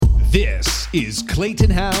is Clayton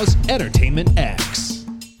Howe's Entertainment X.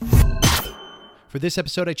 For this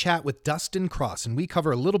episode, I chat with Dustin Cross, and we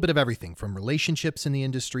cover a little bit of everything from relationships in the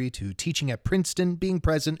industry to teaching at Princeton, being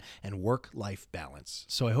present, and work-life balance.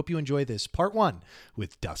 So I hope you enjoy this part one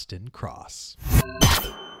with Dustin Cross.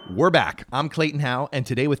 We're back. I'm Clayton Howe, and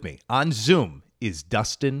today with me on Zoom is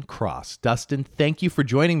Dustin Cross. Dustin, thank you for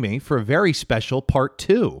joining me for a very special part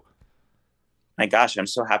two. My gosh, I'm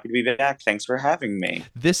so happy to be back. Thanks for having me.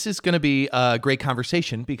 This is going to be a great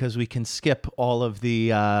conversation because we can skip all of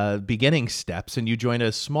the beginning steps and you join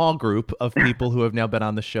a small group of people who have now been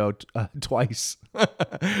on the show twice,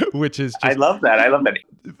 which is just... I love that.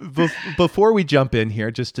 Before we jump in here,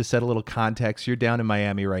 just to set a little context, you're down in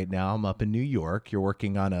Miami right now. I'm up in New York. You're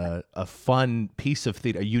working on a fun piece of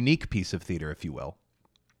theater, a unique piece of theater, if you will.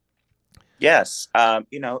 Yes.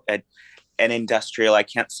 An industrial, I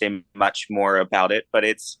can't say much more about it, but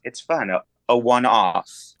it's fun. A one-off.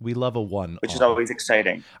 We love a one-off. Which is always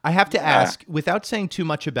exciting. I have to ask, without saying too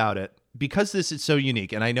much about it, because this is so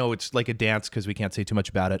unique, and I know it's like a dance because we can't say too much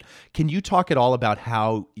about it, can you talk at all about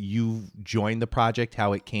how you joined the project,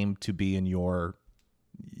 how it came to be in your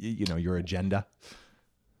agenda?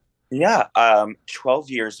 Yeah. 12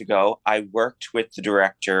 years ago, I worked with the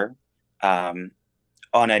director on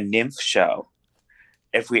a nymph show.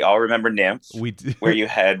 If we all remember Nymph, where you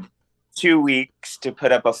had 2 weeks to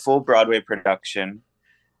put up a full Broadway production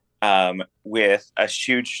with a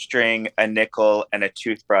shoestring, a nickel, and a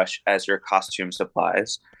toothbrush as your costume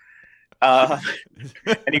supplies. And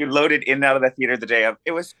you loaded in and out of the theater the day of.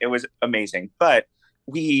 It was amazing. But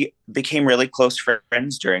we became really close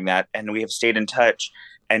friends during that, and we have stayed in touch.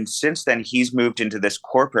 And since then, he's moved into this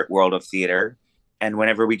corporate world of theater. And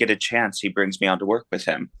whenever we get a chance, he brings me on to work with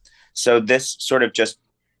him. So this sort of just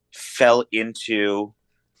fell into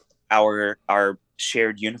our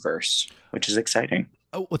shared universe, which is exciting.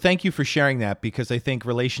 Oh, well, thank you for sharing that, because I think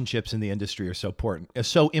relationships in the industry are so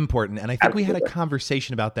important. And I think we had a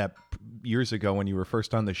conversation about that years ago when you were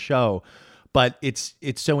first on the show. But it's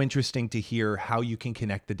so interesting to hear how you can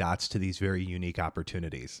connect the dots to these very unique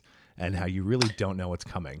opportunities and how you really don't know what's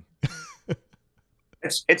coming.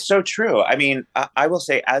 It's so true. I mean, I will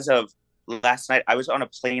say, as of last night, I was on a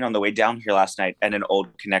plane on the way down here last night, and an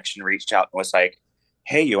old connection reached out and was like,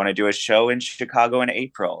 hey, you want to do a show in Chicago in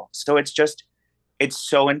April? So it's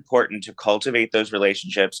so important to cultivate those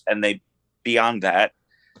relationships. And beyond that,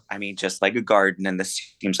 I mean, just like a garden, and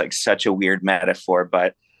this seems like such a weird metaphor,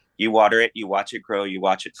 but you water it, you watch it grow, you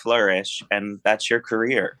watch it flourish, and that's your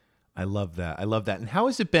career. I love that. And how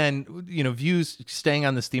has it been, staying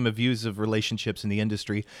on this theme of views of relationships in the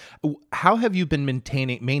industry, how have you been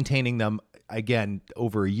maintaining them, again,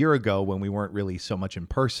 over a year ago when we weren't really so much in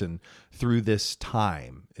person, through this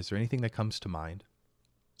time? Is there anything that comes to mind?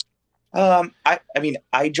 I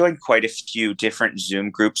joined quite a few different Zoom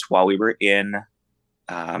groups while we were in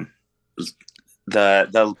the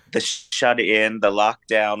shut-in, the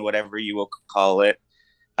lockdown, whatever you will call it.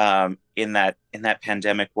 In that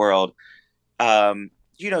pandemic world,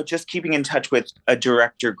 just keeping in touch with a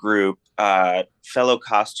director group, fellow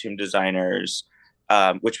costume designers,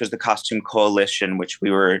 which was the Costume Coalition, which we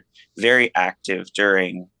were very active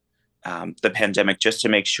during the pandemic, just to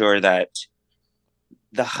make sure that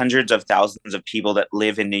the hundreds of thousands of people that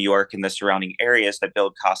live in New York and the surrounding areas that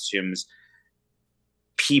build costumes,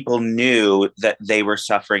 people knew that they were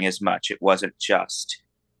suffering as much. It wasn't just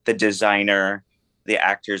the designer, the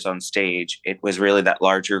actors on stage. It was really that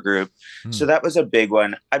larger group. So that was a big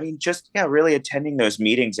one. I mean, really attending those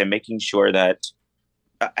meetings and making sure that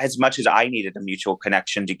as much as I needed a mutual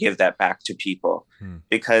connection to give that back to people,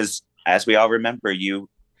 because as we all remember, you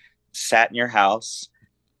sat in your house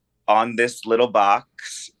on this little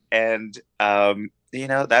box and,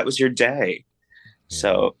 that was your day. Yeah.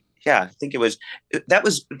 So yeah, I think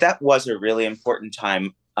that was a really important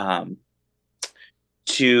time,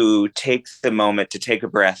 to take the moment to take a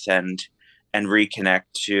breath and reconnect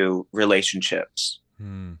to relationships.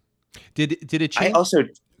 Did it change?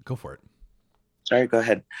 Go for it. Sorry, go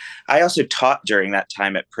ahead. I also taught during that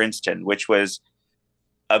time at Princeton, which was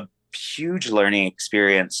a huge learning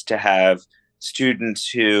experience to have students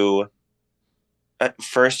who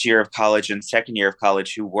first year of college and second year of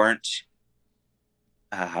college who weren't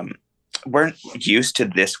used to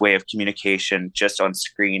this way of communication just on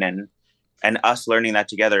screen, and us learning that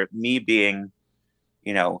together, me being,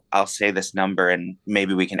 I'll say this number and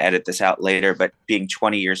maybe we can edit this out later, but being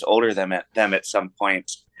 20 years older than them at some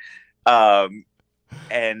point.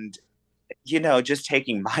 And, just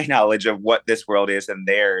taking my knowledge of what this world is and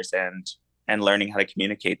theirs and learning how to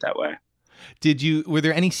communicate that way. Were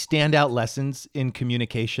there any standout lessons in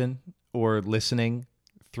communication or listening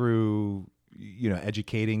through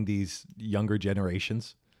educating these younger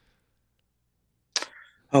generations?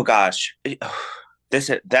 Oh gosh,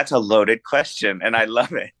 that's a loaded question, and I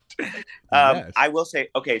love it. Yes. I will say,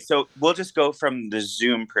 okay, so we'll just go from the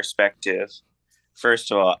Zoom perspective.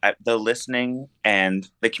 First of all, the listening and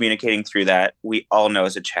the communicating through that, we all know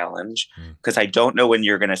is a challenge because I don't know when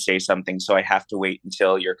you're going to say something. So I have to wait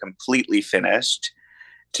until you're completely finished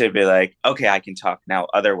to be like, okay, I can talk now.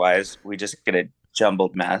 Otherwise, we just get a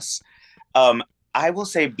jumbled mess. I will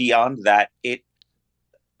say beyond that,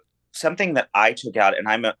 something that I took out, and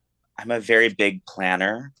I'm a very big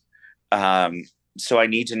planner. So I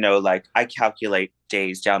need to know, like, I calculate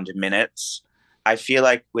days down to minutes. I feel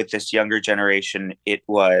like with this younger generation, it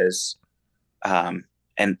was, and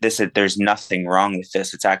there's nothing wrong with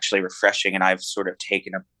this. It's actually refreshing. And I've sort of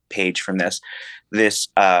taken a page from this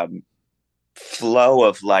flow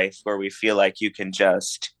of life where we feel like you can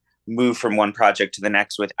just move from one project to the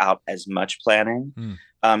next without as much planning.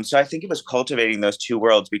 So I think it was cultivating those two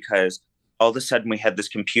worlds, because all of a sudden we had this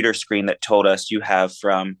computer screen that told us you have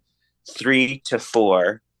from 3 to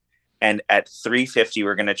 4, and at 3:50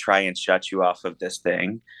 we're going to try and shut you off of this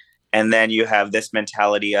thing. And then you have this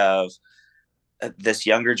mentality of this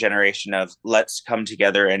younger generation of, let's come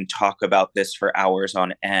together and talk about this for hours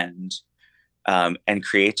on end, and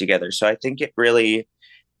create together. So I think it really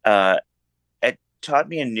it taught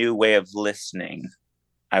me a new way of listening,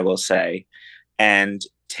 I will say, and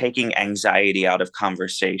taking anxiety out of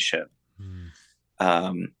conversation.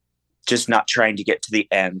 Just not trying to get to the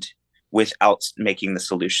end without making the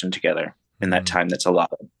solution together in that time that's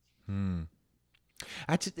allotted.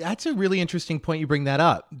 That's a really interesting point you bring that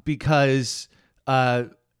up, because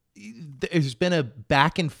there's been a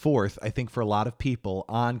back and forth, I think, for a lot of people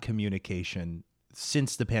on communication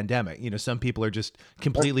since the pandemic. Some people are just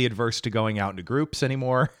completely adverse to going out into groups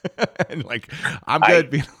anymore and like, I'm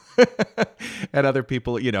good. And other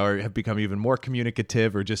people, have become even more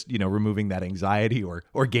communicative, or just, removing that anxiety or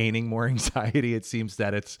gaining more anxiety. It seems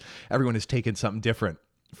that everyone has taken something different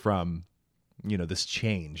from, this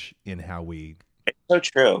change in how we. It's so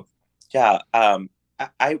true. Yeah.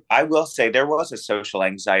 I will say there was a social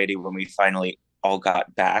anxiety when we finally all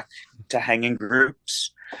got back to hanging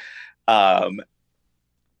groups. But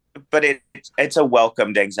it's a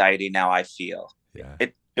welcomed anxiety now, I feel. Yeah.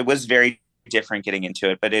 It was very different getting into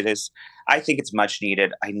it, but I think it's much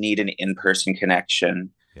needed. I need an in-person connection.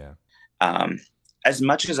 Yeah. As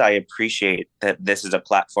much as I appreciate that this is a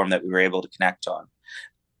platform that we were able to connect on,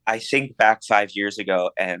 I think back 5 years ago,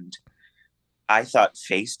 and I thought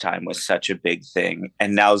FaceTime was such a big thing,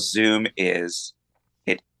 and now Zoom it's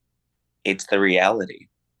the reality.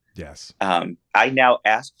 Yes. I now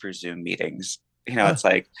ask for Zoom meetings. It's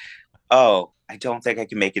like, oh, I don't think I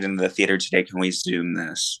can make it into the theater today. Can we Zoom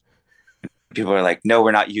this? People are like, no,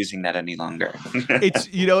 we're not using that any longer. It's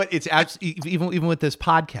even with this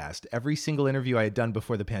podcast, every single interview I had done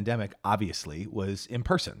before the pandemic, obviously, was in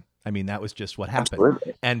person. I mean, that was just what happened.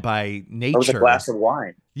 Absolutely. And by nature, it was a glass of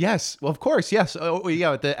wine. Yes, well, of course, yes. Oh,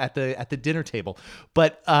 yeah, at the dinner table.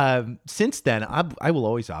 But since then, I will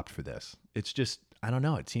always opt for this. It's just, I don't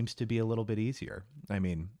know. It seems to be a little bit easier. I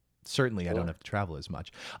mean, certainly, I don't have to travel as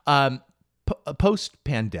much.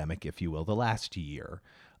 Post-pandemic, if you will, the last year.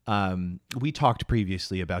 We talked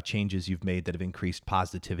previously about changes you've made that have increased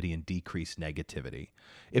positivity and decreased negativity.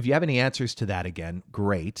 If you have any answers to that, again,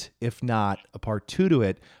 great. If not, a part 2 to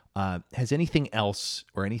it, has anything else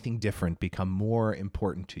or anything different become more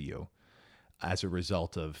important to you as a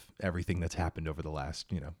result of everything that's happened over the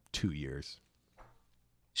last, 2 years?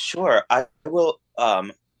 Sure. I will.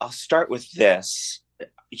 I'll start with this.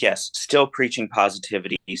 Yes, still preaching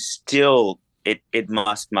positivity. Still, it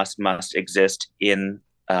must exist in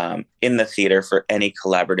the theater for any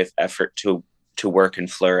collaborative effort to work and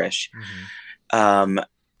flourish.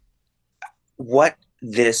 What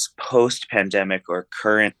this post-pandemic or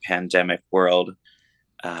current pandemic world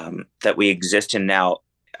that we exist in now,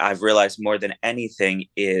 I've realized more than anything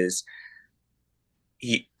is,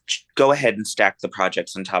 go ahead and stack the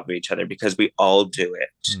projects on top of each other, because we all do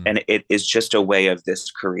it. And it is just a way of this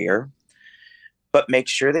career. But make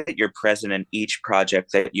sure that you're present in each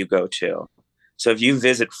project that you go to. So if you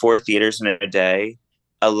visit 4 theaters in a day,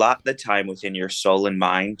 allot the time within your soul and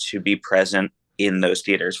mind to be present in those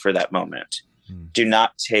theaters for that moment. Do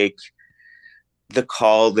not take the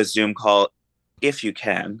Zoom call, if you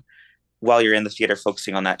can, while you're in the theater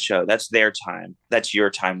focusing on that show. That's their time. That's your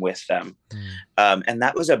time with them. And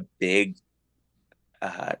that was a big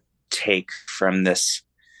take from this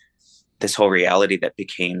whole reality that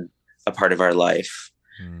became a part of our life.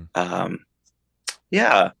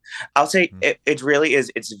 Yeah, I'll say it really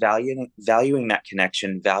is. It's valuing that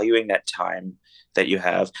connection, valuing that time that you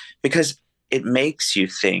have, because it makes you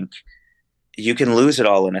think you can lose it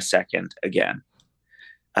all in a second again.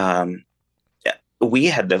 Um, we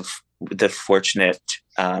had the fortunate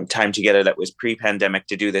time together that was pre-pandemic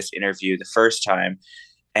to do this interview the first time,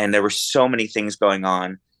 and there were so many things going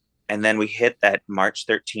on, and then we hit that March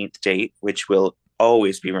 13th date, which will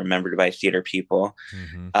always be remembered by theater people.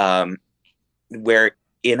 Mm-hmm. Where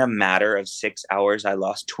in a matter of 6 hours, I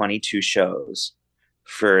lost 22 shows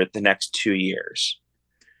for the next 2 years,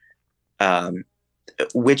 um,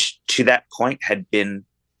 which to that point had been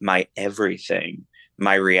my everything,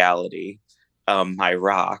 my reality, my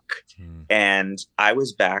rock. Mm. And I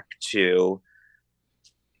was back to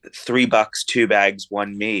 $3, 2 bags,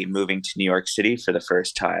 one me, moving to New York City for the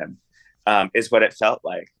first time, is what it felt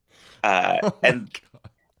like. Oh my And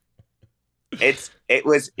it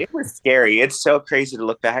was scary. It's so crazy to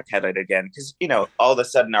look back at it again, because all of a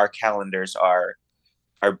sudden our calendars are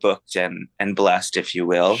booked and blessed, if you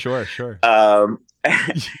will. Sure, sure.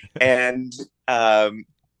 And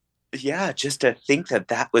yeah, just to think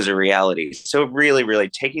that was a reality. So really, really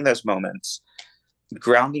taking those moments,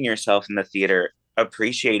 grounding yourself in the theater,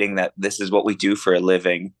 appreciating that this is what we do for a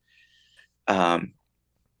living.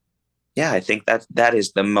 Yeah, I think that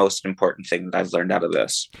is the most important thing that I've learned out of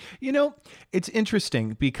this. It's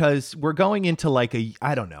interesting because we're going into like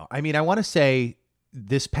I don't know. I mean, I want to say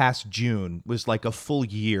this past June was like a full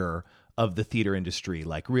year of the theater industry,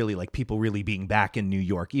 like really like people really being back in New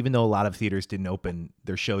York, even though a lot of theaters didn't open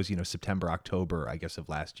their shows, September, October, I guess, of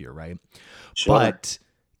last year. Right. Sure. But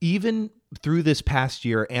even through this past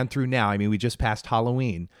year and through now, I mean, we just passed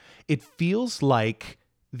Halloween. It feels like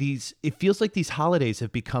these holidays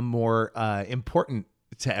have become more important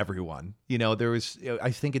to everyone.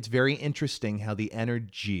 I think it's very interesting how the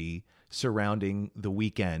energy surrounding the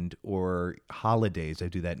weekend or holidays, I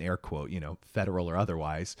do that in air quote, federal or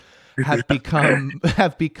otherwise, have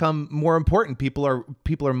become more important. People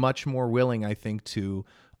are much more willing, I think, to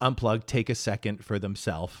unplug, take a second for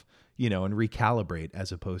themselves, and recalibrate,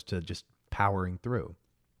 as opposed to just powering through.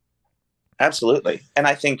 Absolutely. And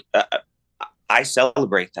I think I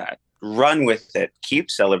celebrate that. Run with it.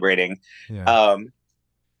 Keep celebrating. Yeah.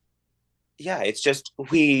 Yeah, it's just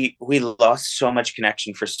we lost so much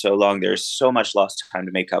connection for so long. There's so much lost time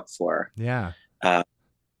to make up for. Yeah.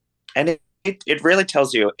 And it really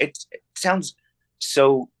tells you, it sounds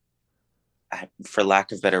so, for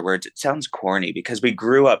lack of better words, it sounds corny, because we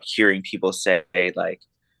grew up hearing people say, like,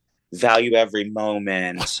 value every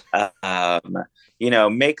moment,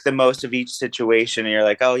 make the most of each situation. And you're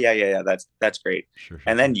like, oh yeah, that's great. Sure.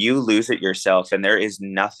 And then you lose it yourself, and there is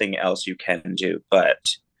nothing else you can do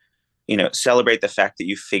but, celebrate the fact that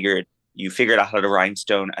you figured out how to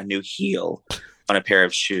rhinestone a new heel on a pair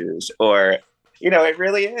of shoes. Or, it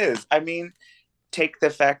really is. I mean, take the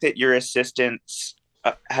fact that your assistants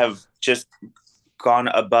have just gone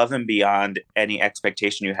above and beyond any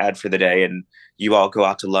expectation you had for the day, and you all go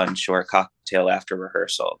out to lunch or a cocktail after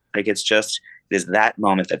rehearsal. Like, it is that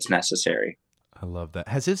moment that's necessary. I love that.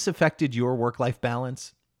 Has this affected your work-life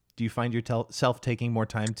balance? Do you find yourself taking more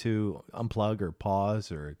time to unplug or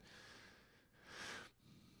pause or?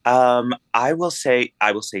 I will say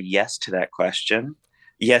yes to that question.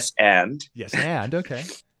 Yes, and okay.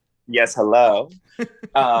 Yes, hello.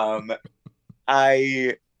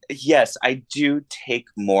 I do take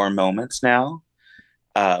more moments now.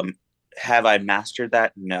 Have I mastered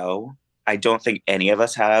that? No, I don't think any of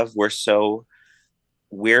us have. We're so,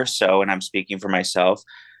 and I'm speaking for myself,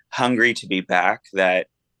 hungry to be back, that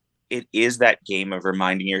it is that game of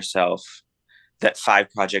reminding yourself that 5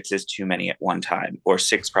 projects is too many at one time, or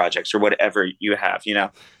 6 projects, or whatever you have,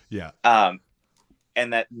 Yeah.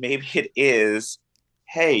 And that maybe it is,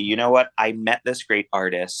 hey, you know what? I met this great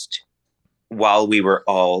artist while we were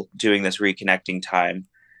all doing this reconnecting time.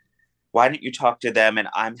 Why don't you talk to them? And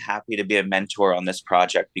I'm happy to be a mentor on this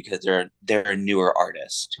project, because they're a newer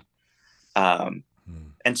artist. And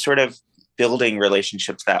sort of building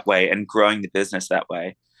relationships that way and growing the business that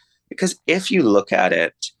way. Because if you look at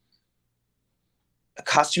it,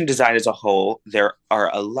 costume design as a whole, there are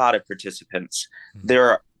a lot of participants.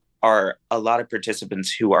 There are a lot of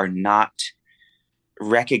participants who are not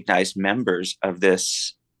recognized members of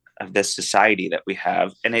this society that we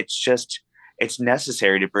have. And it's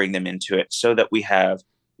necessary to bring them into it, so that we have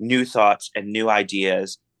new thoughts and new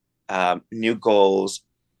ideas, new goals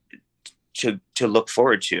to look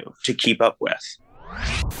forward to keep up with.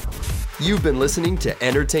 You've been listening to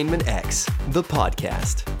Entertainment X, the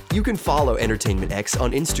podcast. You can follow Entertainment X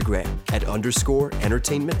on Instagram at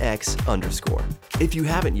 _EntertainmentX_. If you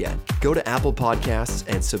haven't yet, go to Apple Podcasts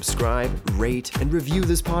and subscribe, rate, and review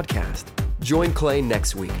this podcast. Join Clay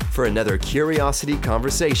next week for another curiosity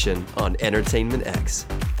conversation on Entertainment X.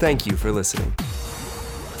 Thank you for listening.